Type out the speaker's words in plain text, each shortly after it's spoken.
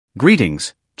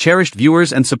Greetings, cherished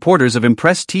viewers and supporters of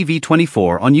Impress TV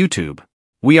 24 on YouTube.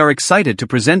 We are excited to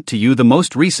present to you the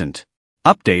most recent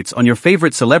updates on your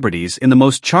favorite celebrities in the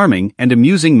most charming and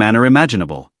amusing manner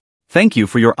imaginable. Thank you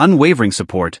for your unwavering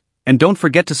support, and don't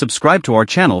forget to subscribe to our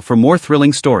channel for more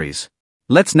thrilling stories.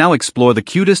 Let's now explore the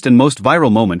cutest and most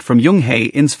viral moment from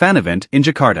Jung-chae's fan event in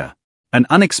Jakarta. An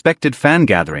unexpected fan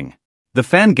gathering. The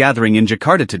fan gathering in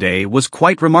Jakarta today was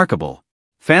quite remarkable.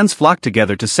 Fans flocked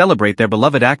together to celebrate their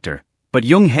beloved actor, but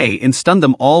Jung-chae stunned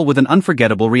them all with an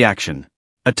unforgettable reaction.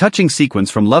 A touching sequence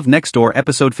from Love Next Door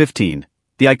episode 15,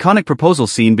 the iconic proposal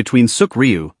scene between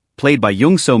Suk-ryu, played by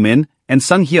Young So-min, and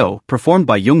Sung-hyo, performed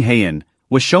by Jung-chae,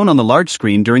 was shown on the large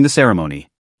screen during the ceremony.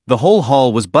 The whole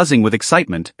hall was buzzing with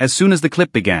excitement as soon as the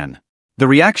clip began. The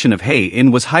reaction of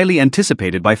Hae-in was highly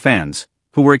anticipated by fans,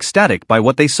 who were ecstatic by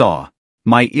what they saw.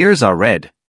 "My ears are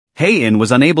red." Hae-in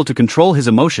was unable to control his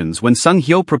emotions when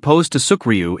Sung-hyo proposed to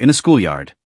Suk-ryu in a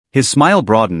schoolyard. His smile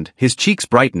broadened, his cheeks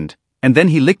brightened, and then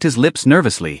he licked his lips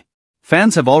nervously.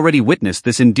 Fans have already witnessed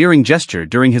this endearing gesture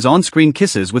during his on-screen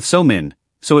kisses with So-min,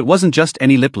 so it wasn't just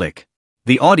any lip lick.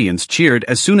 The audience cheered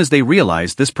as soon as they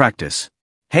realized this practice.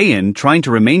 Hae-in, trying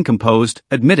to remain composed,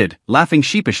 admitted, laughing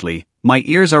sheepishly, "My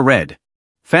ears are red."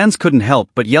 Fans couldn't help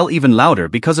but yell even louder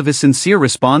because of his sincere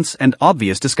response and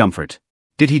obvious discomfort.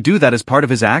 Did he do that as part of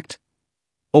his act?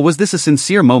 Or was this a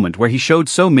sincere moment where he showed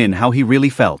So-min how he really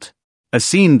felt? A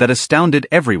scene that astounded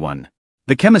everyone.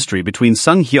 The chemistry between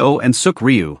Sung-hyo and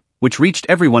Suk-ryu, which reached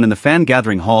everyone in the fan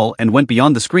gathering hall and went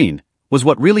beyond the screen, was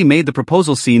what really made the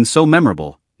proposal scene so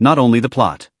memorable, not only the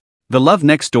plot. The Love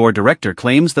Next Door director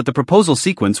claims that the proposal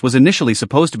sequence was initially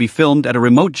supposed to be filmed at a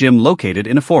remote gym located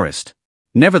in a forest.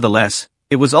 Nevertheless,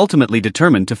 it was ultimately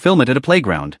determined to film it at a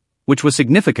playground, which was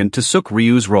significant to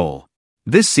Suk-ryu's role.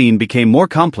 This scene became more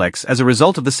complex as a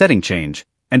result of the setting change,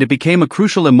 and it became a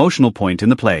crucial emotional point in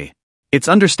the play. It's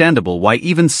understandable why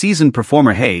even seasoned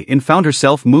performer Hae-in found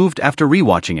herself moved after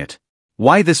rewatching it.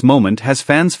 Why this moment has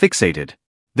fans fixated.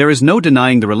 There is no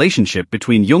denying the relationship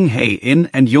between Jung-chae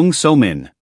and Young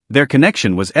So-min. Their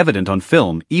connection was evident on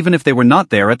film even if they were not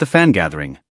there at the fan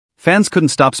gathering. Fans couldn't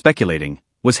stop speculating,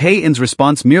 was Hae-in's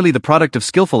response merely the product of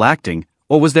skillful acting,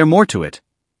 or was there more to it?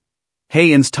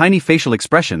 Hae-in's tiny facial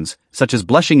expressions, such as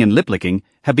blushing and lip-licking,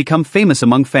 have become famous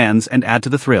among fans and add to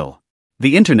the thrill.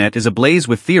 The internet is ablaze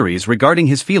with theories regarding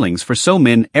his feelings for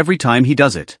So-min every time he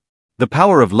does it. The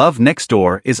power of Love Next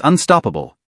Door is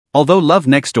unstoppable. Although Love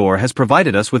Next Door has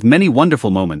provided us with many wonderful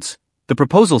moments, the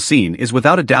proposal scene is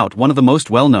without a doubt one of the most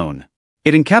well-known.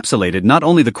 It encapsulated not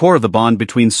only the core of the bond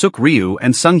between Suk-ryu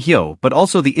and Sung-hyo but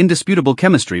also the indisputable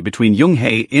chemistry between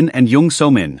Jung-chae and Young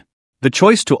So-min. The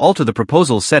choice to alter the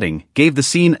proposal setting gave the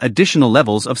scene additional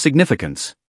levels of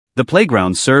significance. The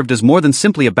playground served as more than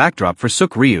simply a backdrop for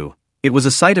Suk-ryu, it was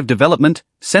a site of development,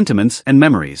 sentiments and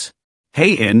memories.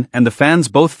 Hae-in and the fans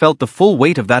both felt the full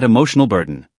weight of that emotional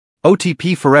burden.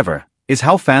 OTP forever is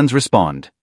how fans respond.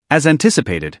 As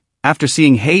anticipated, after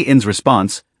seeing Hae-in's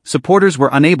response, supporters were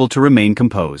unable to remain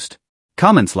composed.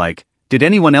 Comments like, "Did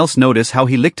anyone else notice how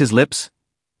he licked his lips?"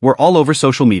 were all over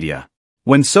social media.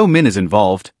 When So-min is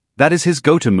involved, that is his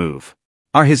go-to move.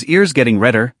 Are his ears getting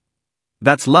redder?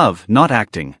 That's love, not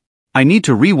acting. I need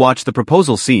to re-watch the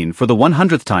proposal scene for the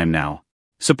 100th time now.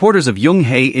 Supporters of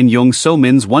Jung-chae and Young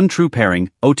So-min's one true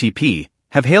pairing, OTP,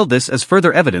 have hailed this as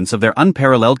further evidence of their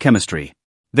unparalleled chemistry.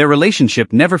 Their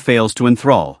relationship never fails to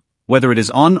enthrall, whether it is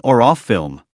on or off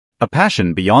film. A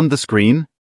passion beyond the screen?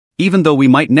 Even though we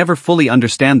might never fully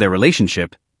understand their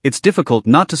relationship, it's difficult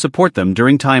not to support them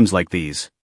during times like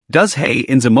these. Does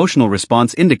Hae-in's emotional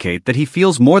response indicate that he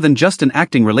feels more than just an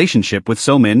acting relationship with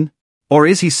So-min? Or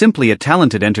is he simply a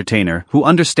talented entertainer who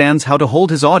understands how to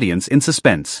hold his audience in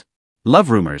suspense? Love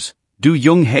rumors. Do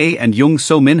Jung-chae and Young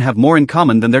So-min have more in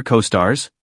common than their co-stars?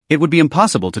 It would be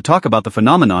impossible to talk about the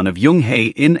phenomenon of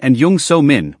Jung-chae and Young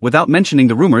So-min without mentioning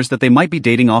the rumors that they might be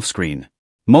dating off-screen.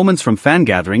 Moments from fan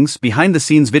gatherings,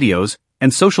 behind-the-scenes videos,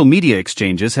 and social media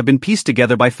exchanges have been pieced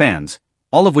together by fans,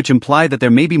 all of which imply that there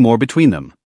may be more between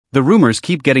them. The rumors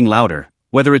keep getting louder,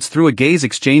 whether it's through a gaze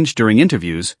exchange during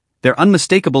interviews, their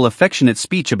unmistakable affectionate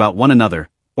speech about one another,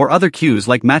 or other cues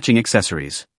like matching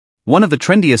accessories. One of the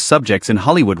trendiest subjects in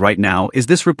Hollywood right now is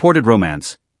this reported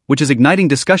romance, which is igniting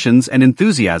discussions and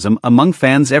enthusiasm among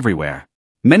fans everywhere.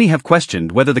 Many have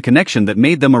questioned whether the connection that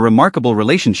made them a remarkable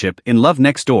relationship in Love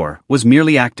Next Door was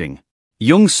merely acting.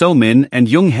 Young So-min and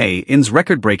Jung-chae's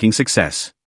record-breaking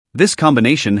success. This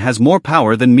combination has more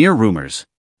power than mere rumors.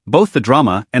 Both the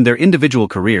drama and their individual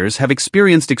careers have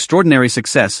experienced extraordinary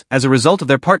success as a result of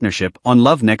their partnership on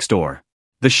Love Next Door.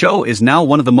 The show is now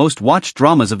one of the most watched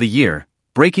dramas of the year,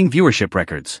 breaking viewership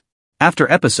records. After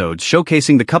episodes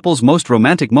showcasing the couple's most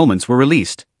romantic moments were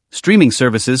released, streaming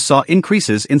services saw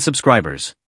increases in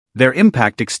subscribers. Their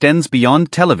impact extends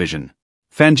beyond television.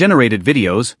 Fan-generated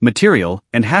videos, material,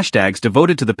 and hashtags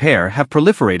devoted to the pair have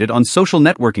proliferated on social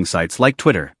networking sites like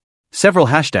Twitter. Several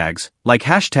hashtags, like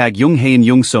hashtag eun-chae and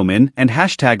Jung and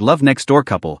hashtag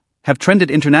LoveNextDoorCouple, have trended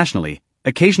internationally,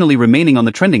 occasionally remaining on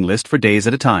the trending list for days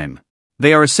at a time.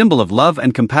 They are a symbol of love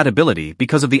and compatibility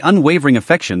because of the unwavering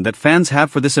affection that fans have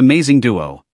for this amazing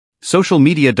duo. Social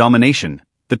media domination,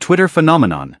 the Twitter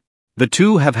phenomenon. The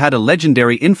two have had a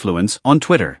legendary influence on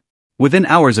Twitter. Within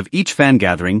hours of each fan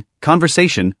gathering,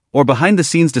 conversation, or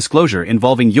behind-the-scenes disclosure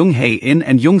involving Jung-chae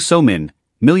and Jung-so,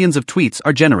 millions of tweets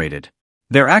are generated.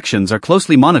 Their actions are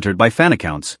closely monitored by fan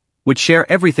accounts, which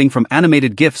share everything from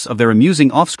animated GIFs of their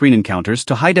amusing off-screen encounters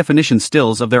to high-definition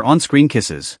stills of their on-screen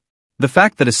kisses. The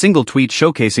fact that a single tweet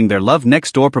showcasing their Love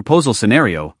Next Door proposal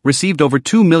scenario received over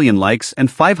 2 million likes and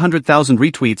 500,000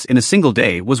 retweets in a single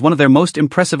day was one of their most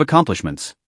impressive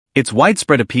accomplishments. Its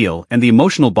widespread appeal and the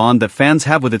emotional bond that fans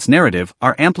have with its narrative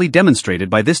are amply demonstrated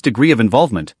by this degree of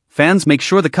involvement. Fans make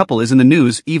sure the couple is in the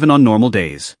news even on normal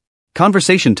days.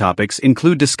 Conversation topics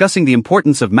include discussing the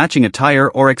importance of matching attire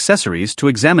or accessories to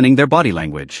examining their body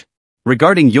language.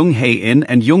 Regarding Jung-chae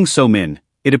and Jung-so,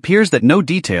 it appears that no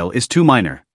detail is too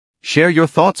minor. Share your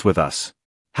thoughts with us.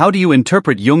 How do you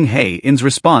interpret Jung-chae's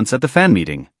response at the fan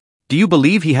meeting? Do you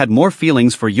believe he had more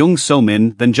feelings for Jung-so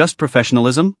than just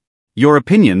professionalism? Your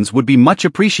opinions would be much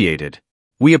appreciated.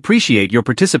 We appreciate your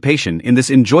participation in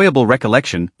this enjoyable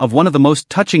recollection of one of the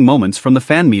most touching moments from the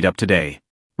fan meetup today.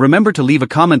 Remember to leave a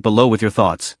comment below with your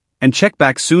thoughts, and check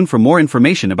back soon for more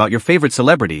information about your favorite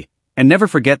celebrity, and never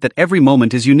forget that every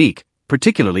moment is unique,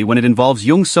 particularly when it involves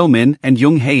Jung-so and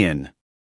Jung-chae.